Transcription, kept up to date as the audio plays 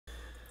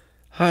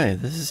Hi,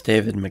 this is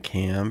David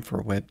McCam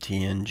for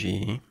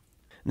WebTNG. In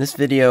this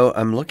video,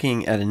 I'm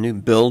looking at a new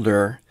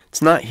builder.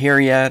 It's not here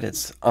yet,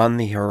 it's on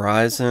the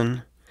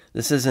horizon.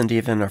 This isn't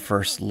even a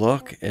first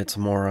look, it's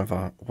more of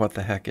a what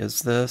the heck is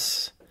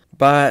this?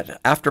 But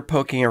after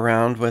poking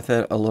around with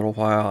it a little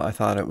while, I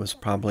thought it was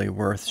probably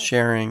worth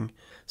sharing.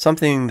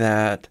 Something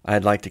that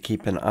I'd like to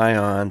keep an eye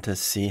on to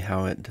see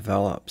how it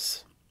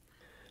develops.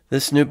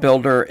 This new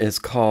builder is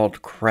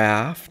called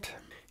Kraft.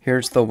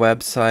 Here's the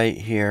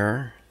website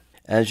here.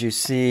 As you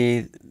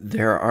see,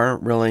 there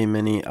aren't really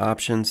many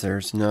options.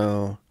 There's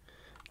no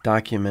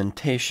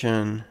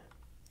documentation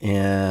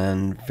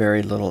and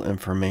very little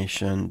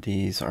information.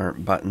 These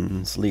aren't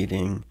buttons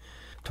leading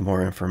to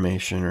more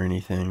information or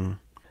anything.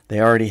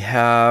 They already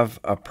have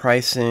a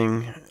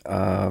pricing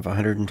of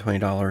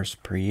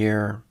 $120 per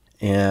year,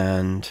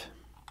 and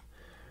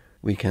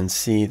we can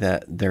see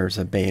that there's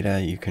a beta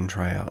you can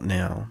try out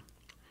now.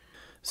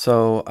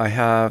 So I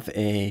have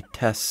a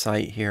test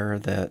site here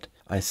that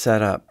I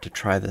set up to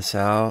try this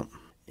out,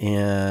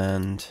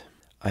 and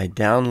I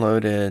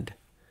downloaded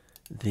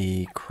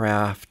the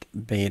Kraft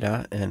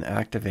beta and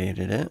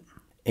activated it.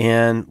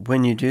 And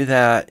when you do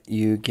that,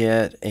 you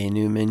get a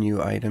new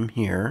menu item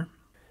here.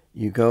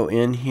 You go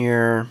in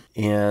here,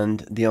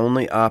 and the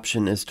only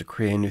option is to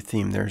create a new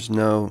theme. There's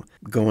no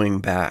going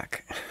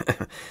back.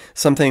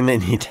 Something they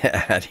need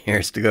to add here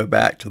is to go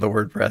back to the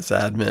WordPress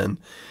admin.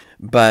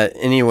 But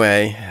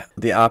anyway,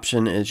 the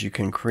option is you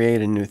can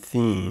create a new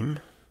theme.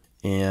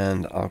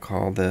 And I'll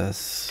call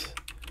this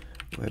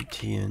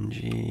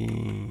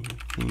WebTNG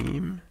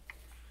theme.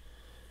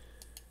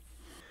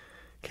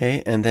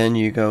 Okay, and then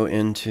you go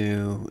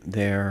into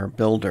their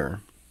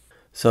builder.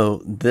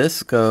 So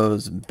this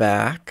goes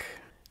back.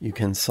 You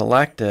can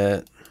select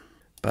it,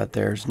 but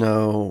there's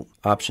no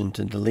option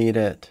to delete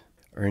it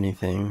or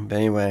anything. But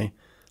anyway,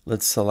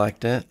 let's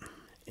select it.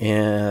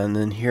 And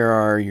then here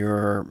are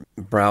your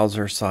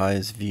browser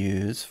size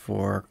views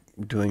for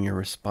doing your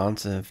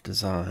responsive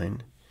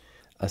design.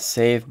 A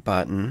save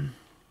button.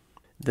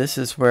 This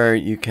is where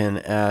you can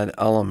add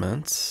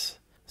elements.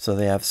 So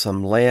they have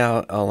some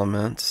layout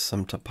elements,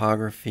 some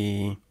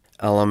topography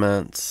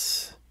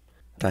elements,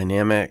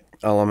 dynamic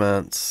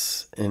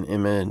elements, an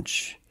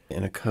image,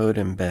 and a code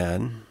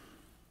embed.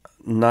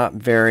 Not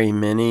very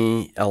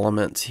many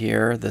elements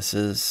here. This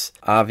is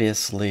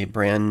obviously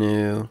brand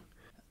new.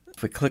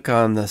 If we click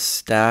on the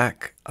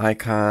stack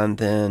icon,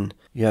 then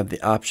you have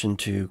the option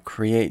to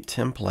create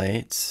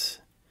templates.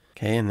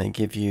 Okay, and they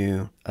give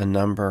you a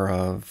number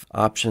of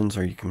options,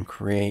 or you can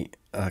create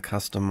a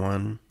custom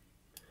one.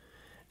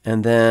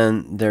 And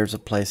then there's a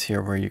place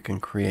here where you can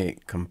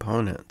create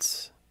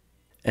components.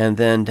 And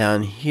then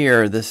down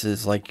here, this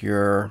is like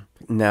your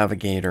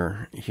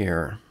navigator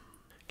here.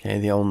 Okay,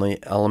 the only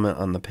element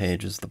on the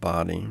page is the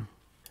body.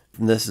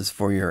 And this is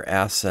for your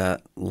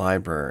asset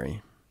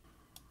library.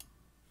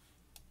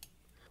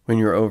 When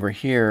you're over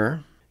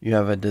here, you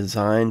have a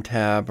design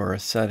tab or a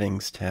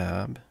settings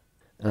tab.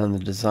 On the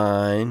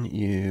design,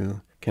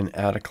 you can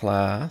add a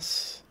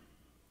class.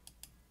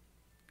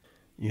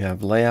 You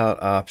have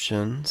layout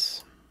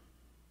options.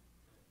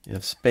 You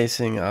have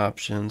spacing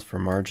options for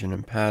margin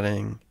and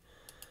padding,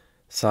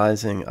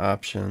 sizing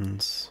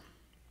options,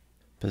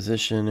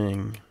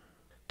 positioning,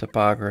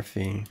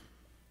 topography.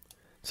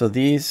 So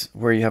these,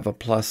 where you have a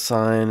plus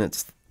sign,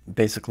 it's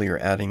basically you're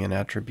adding an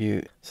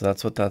attribute. So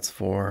that's what that's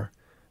for.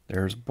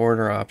 There's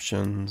border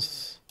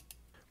options,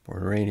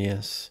 border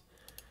radius,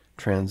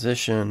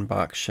 transition,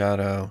 box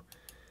shadow,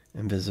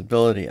 and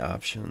visibility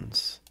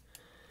options.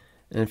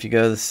 And if you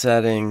go to the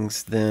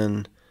settings,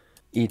 then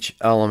each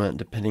element,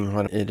 depending on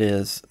what it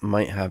is,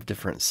 might have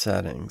different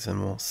settings,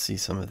 and we'll see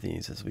some of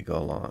these as we go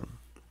along.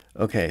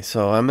 Okay,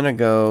 so I'm going to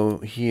go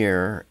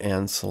here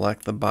and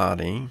select the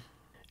body,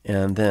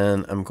 and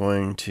then I'm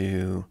going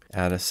to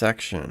add a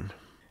section,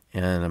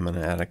 and I'm going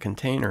to add a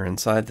container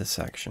inside the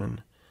section,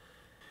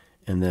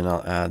 and then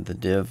I'll add the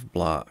div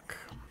block.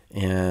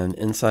 And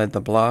inside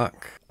the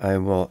block, I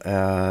will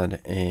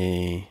add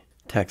a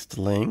text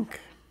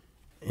link,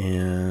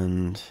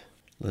 and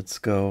let's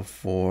go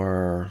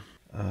for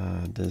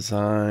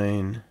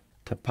design,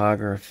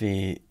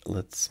 topography.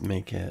 Let's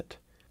make it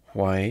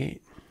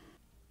white,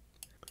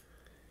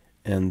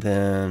 and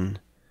then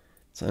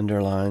it's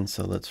underlined,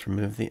 so let's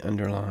remove the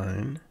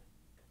underline.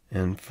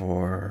 And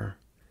for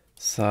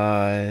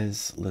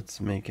size, let's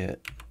make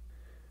it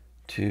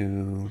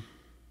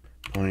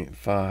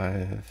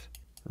 2.5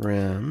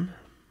 rem.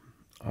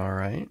 All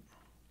right.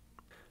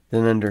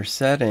 Then under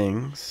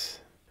settings,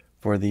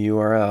 for the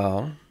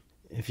URL,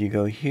 if you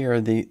go here,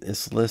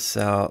 this lists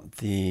out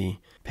the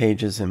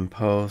pages and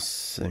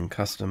posts and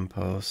custom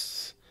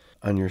posts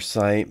on your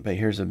site, but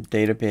here's a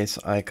database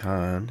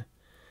icon.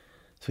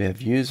 So we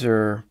have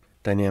user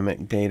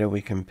dynamic data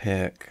we can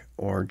pick,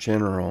 or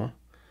general.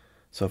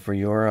 So for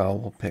URL,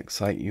 we'll pick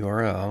site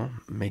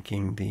URL,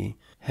 making the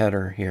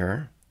header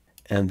here.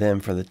 And then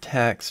for the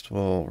text,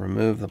 we'll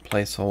remove the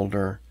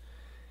placeholder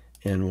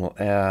and we'll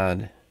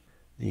add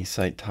the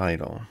site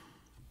title.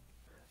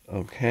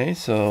 Okay,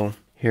 so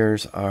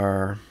here's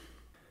our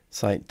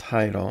site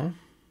title.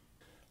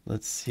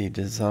 Let's see,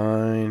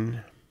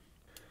 design,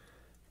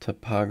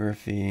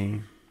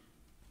 topography.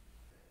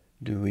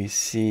 Do we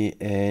see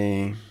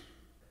a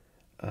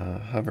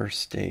hover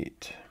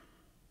state?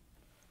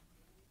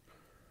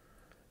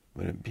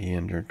 Would it be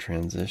under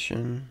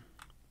transition?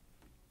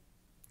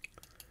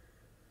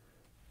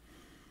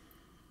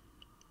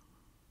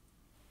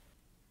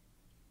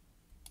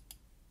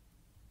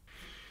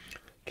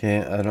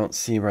 Okay, I don't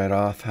see right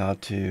off how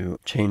to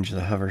change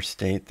the hover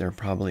state. There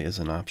probably is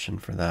an option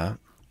for that.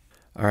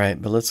 All right,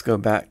 but let's go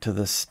back to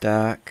the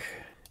stack.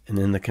 And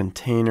in the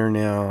container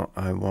now,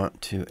 I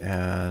want to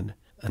add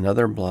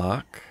another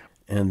block.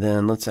 And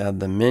then let's add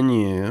the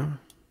menu.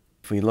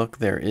 If we look,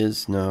 there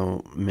is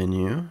no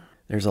menu.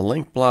 There's a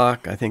link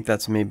block. I think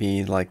that's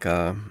maybe like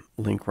a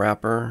link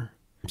wrapper.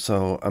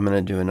 So I'm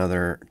going to do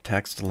another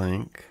text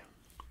link.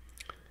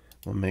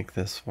 We'll make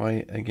this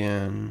white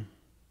again.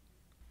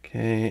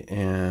 Okay,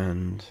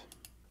 and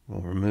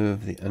we'll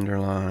remove the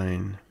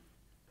underline.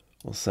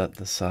 We'll set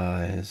the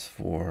size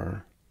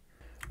for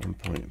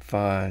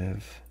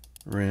 1.5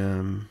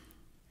 rem.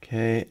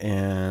 Okay,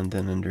 and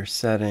then under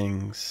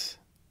settings,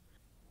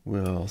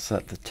 we'll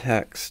set the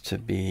text to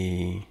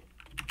be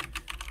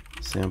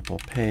sample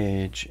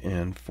page,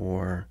 and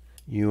for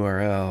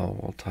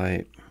URL, we'll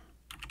type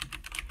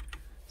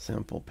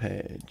sample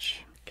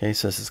page. Okay,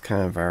 so this is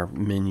kind of our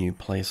menu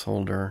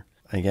placeholder,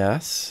 I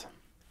guess.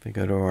 If we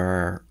go to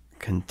our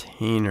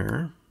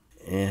container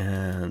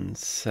and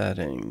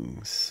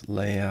settings,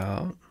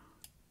 layout,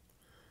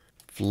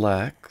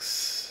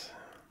 flex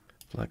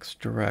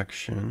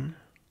direction,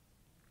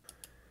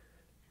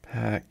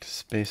 packed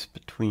space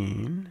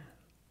between,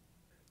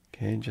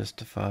 okay,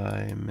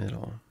 justify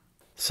middle.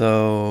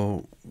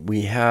 So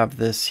we have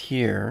this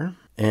here,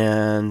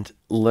 and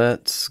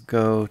let's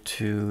go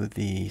to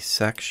the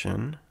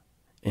section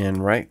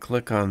and right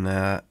click on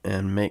that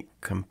and make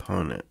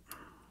component.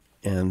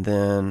 And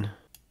then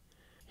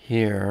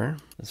here,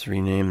 let's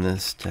rename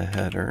this to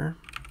header,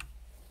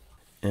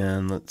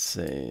 and let's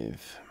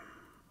save.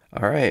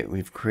 All right,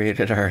 we've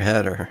created our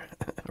header,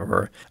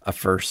 or a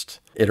first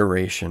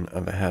iteration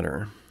of a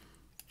header.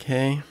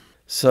 Okay,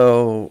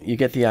 so you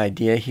get the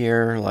idea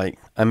here. Like,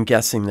 I'm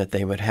guessing that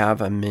they would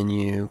have a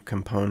menu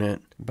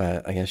component,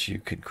 but I guess you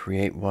could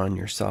create one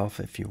yourself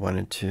if you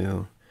wanted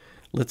to.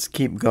 Let's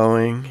keep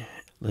going.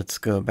 Let's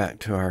go back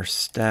to our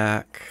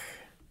stack.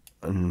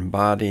 In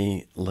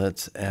body,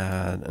 let's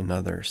add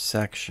another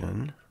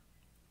section.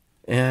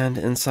 And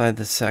inside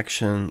the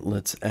section,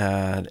 let's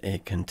add a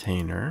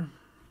container.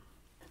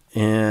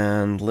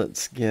 And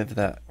let's give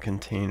that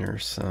container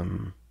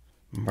some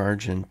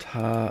margin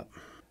top.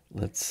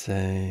 Let's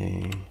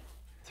say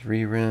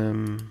 3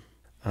 rem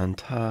on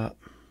top,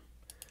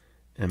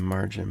 and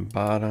margin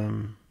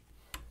bottom,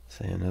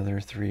 say another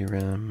 3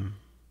 rem.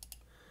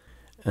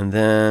 And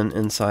then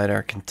inside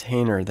our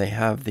container, they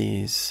have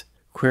these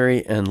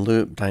query and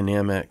loop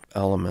dynamic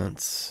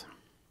elements.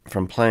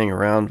 From playing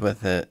around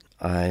with it,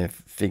 I've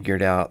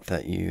figured out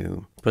that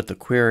you put the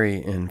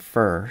query in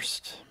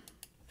first.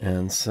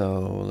 And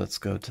so let's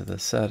go to the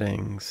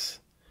settings,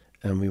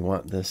 and we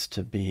want this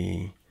to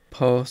be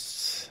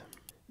posts.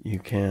 You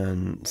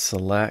can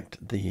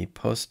select the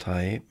post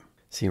type.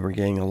 See, we're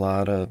getting a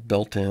lot of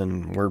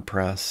built-in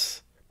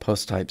WordPress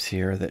post types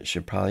here that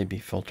should probably be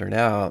filtered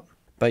out.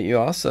 But you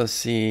also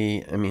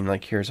see, I mean,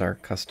 like here's our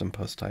custom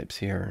post types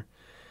here.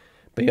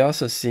 But you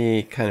also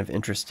see kind of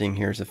interesting,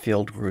 here's a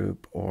field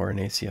group or an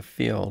ACF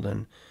field,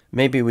 and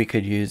maybe we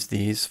could use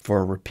these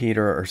for a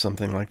repeater or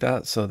something like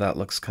that, so that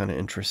looks kind of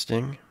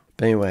interesting.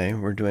 But anyway,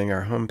 we're doing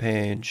our home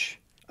page.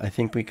 I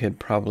think we could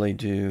probably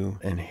do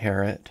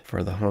inherit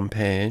for the home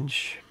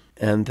page.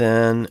 And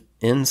then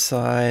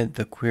inside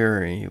the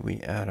query,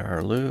 we add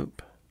our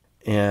loop,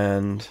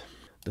 and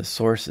the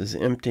source is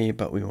empty,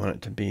 but we want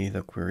it to be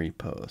the query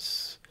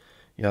posts.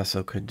 You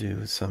also could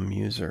do some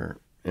user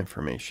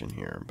information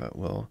here, but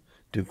we'll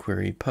do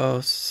query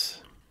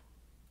posts.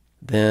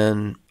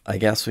 Then I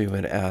guess we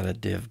would add a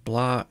div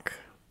block,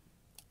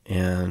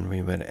 and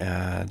we would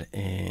add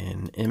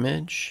an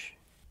image.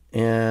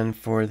 And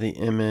for the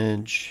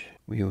image,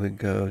 we would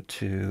go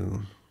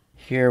to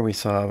here. We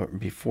saw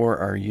before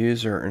our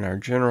user and our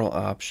general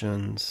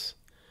options,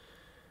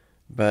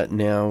 but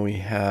now we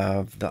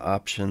have the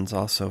options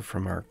also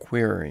from our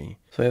query.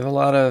 So we have a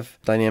lot of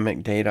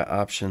dynamic data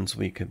options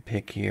we could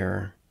pick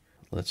here.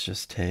 Let's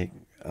just take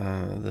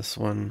this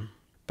one.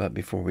 But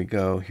before we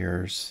go,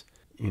 here's,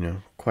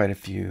 quite a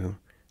few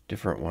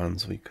different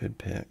ones we could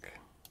pick.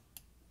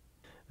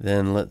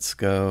 Then let's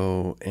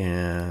go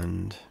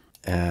and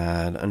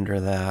add under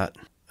that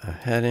a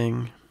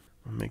heading.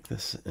 I'll make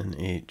this an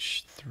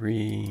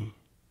H3.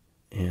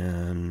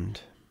 And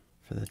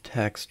for the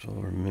text,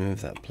 we'll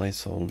remove that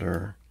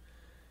placeholder.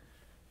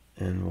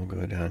 And we'll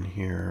go down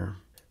here,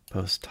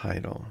 post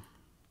title.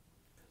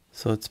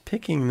 So it's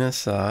picking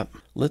this up.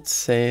 Let's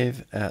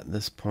save at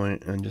this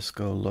point and just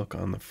go look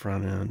on the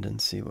front end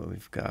and see what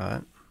we've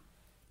got.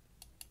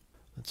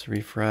 Let's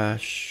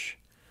refresh.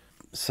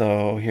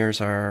 So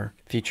here's our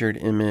featured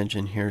image,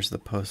 and here's the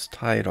post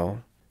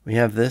title. We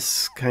have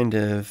this kind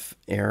of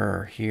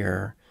error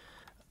here.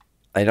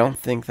 I don't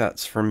think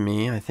that's from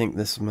me. I think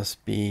this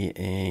must be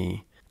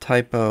a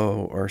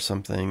typo or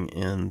something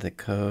in the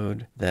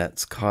code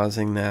that's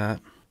causing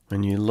that.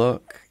 When you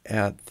look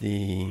at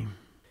the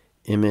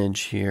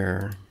image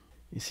here,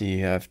 you see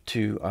you have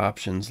two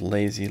options,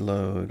 lazy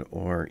load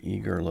or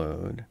eager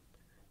load.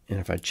 And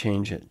if I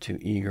change it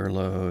to eager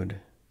load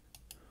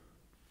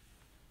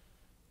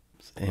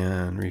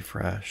and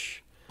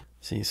refresh,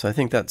 see, so I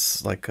think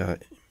that's like a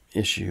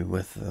issue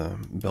with the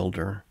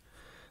builder.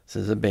 This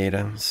is a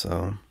beta,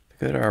 so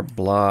go to our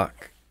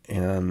block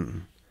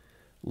and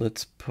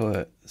let's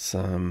put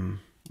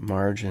some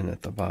margin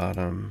at the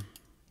bottom.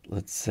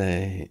 Let's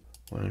say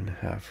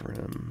 1.5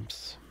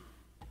 rims.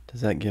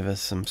 Does that give us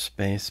some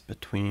space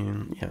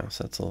between? Yeah,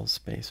 so that's a little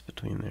space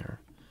between there.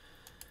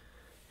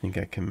 I think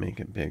I can make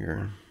it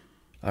bigger.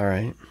 All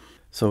right,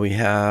 so we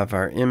have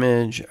our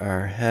image,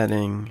 our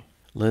heading.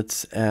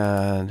 Let's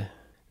add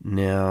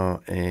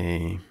now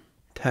a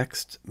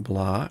text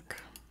block.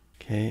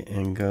 Okay,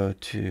 and go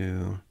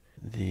to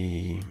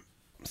the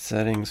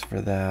settings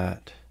for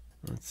that.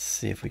 Let's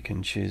see if we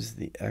can choose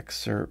the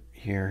excerpt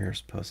here.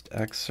 Here's post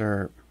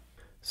excerpt.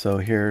 So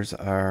here's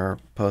our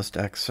post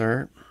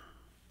excerpt.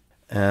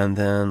 And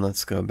then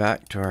let's go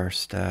back to our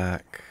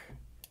stack,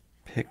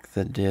 pick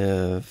the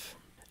div,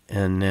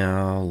 and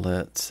now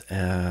let's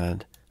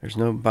add, there's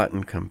no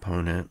button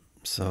component,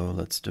 so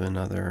let's do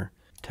another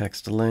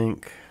text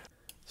link.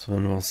 So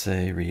then we'll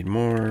say read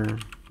more.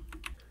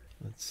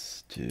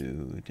 Let's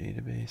do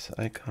database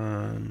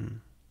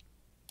icon,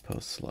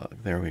 post slug.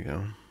 There we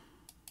go.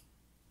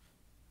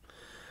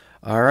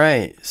 All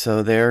right,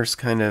 so there's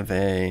kind of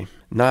a,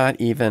 not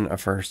even a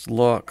first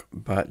look,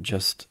 but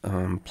just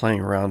playing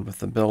around with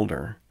the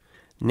builder.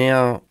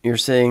 Now you're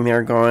sitting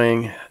there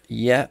going,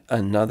 yet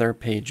another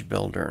page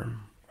builder.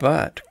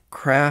 But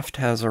Kraft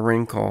has a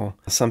wrinkle,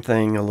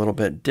 something a little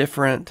bit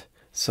different.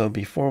 So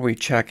before we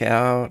check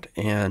out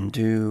and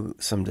do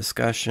some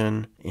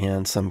discussion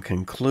and some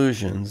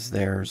conclusions,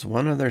 there's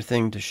one other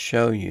thing to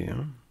show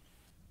you.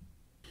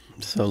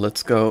 So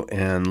let's go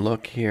and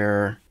look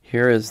here.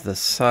 Here is the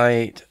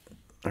site,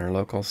 our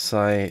local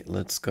site.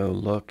 Let's go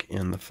look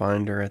in the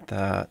Finder at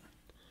that.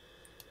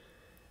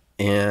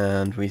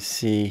 And we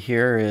see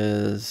here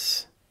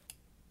is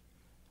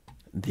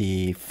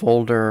the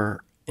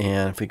folder.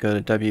 And if we go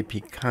to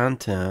WP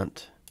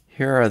Content,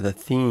 here are the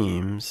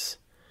themes.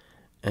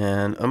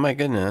 And oh my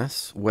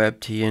goodness,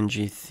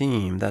 WebTNG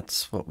theme.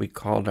 That's what we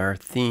called our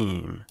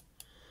theme.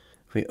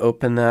 If we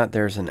open that,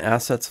 there's an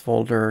assets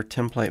folder,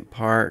 template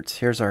parts.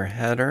 Here's our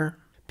header,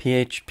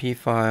 PHP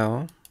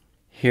file.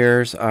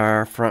 Here's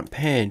our front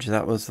page.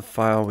 That was the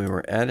file we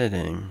were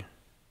editing.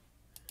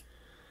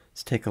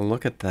 Let's take a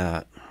look at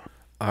that.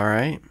 All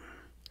right.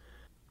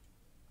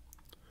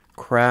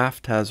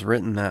 Kraft has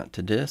written that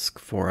to disk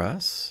for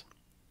us.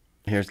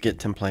 Here's get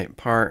template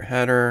part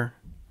header.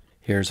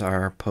 Here's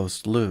our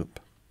post loop.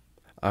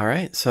 All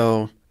right,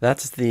 so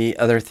that's the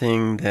other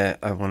thing that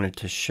I wanted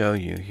to show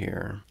you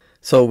here.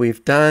 So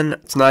we've done,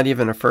 it's not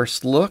even a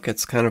first look,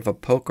 it's kind of a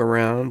poke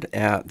around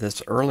at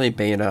this early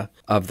beta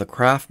of the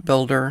Kraft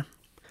Builder.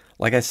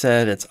 Like I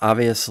said, it's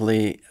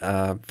obviously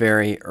a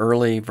very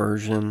early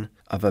version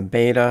of a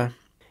beta.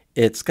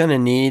 It's going to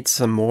need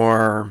some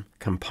more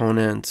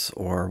components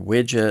or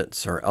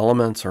widgets or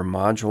elements or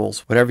modules,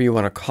 whatever you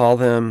want to call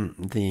them.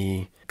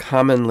 The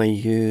commonly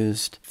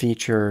used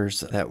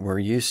features that we're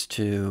used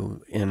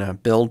to in a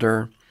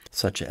builder,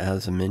 such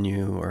as a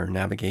menu or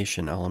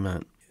navigation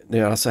element.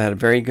 They also had a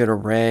very good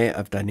array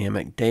of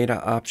dynamic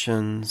data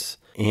options,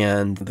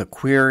 and the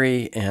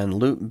query and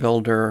loop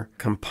builder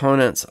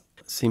components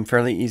seem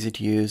fairly easy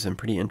to use and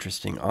pretty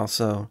interesting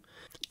also.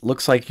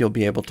 Looks like you'll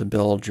be able to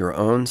build your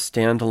own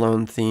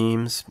standalone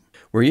themes.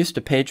 We're used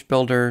to page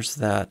builders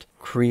that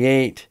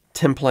create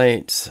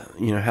templates,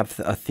 have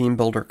a theme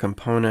builder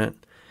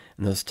component,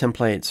 and those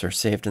templates are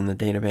saved in the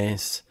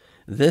database.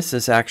 This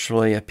is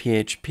actually a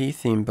PHP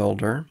theme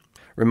builder.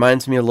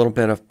 Reminds me a little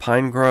bit of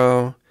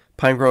Pinegrow.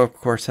 Pinegrow, of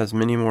course, has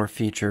many more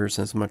features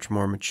and is much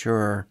more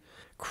mature.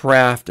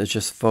 Kraft is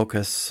just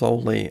focused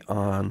solely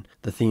on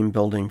the theme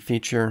building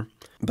feature.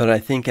 But I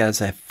think as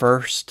a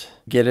first,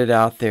 get it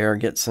out there,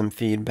 get some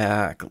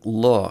feedback,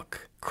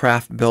 look,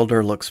 Kraft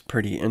Builder looks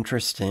pretty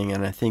interesting,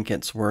 and I think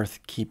it's worth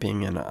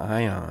keeping an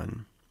eye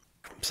on.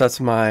 So that's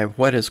my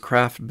What is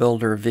Kraft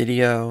Builder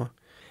video.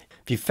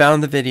 If you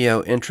found the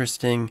video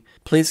interesting,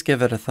 please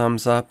give it a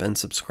thumbs up and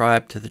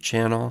subscribe to the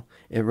channel.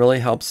 It really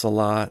helps a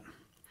lot.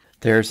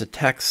 There's a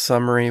text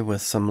summary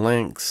with some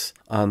links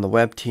on the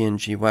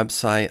WebTNG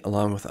website,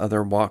 along with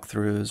other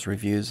walkthroughs,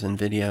 reviews, and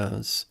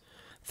videos.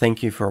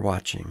 Thank you for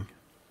watching.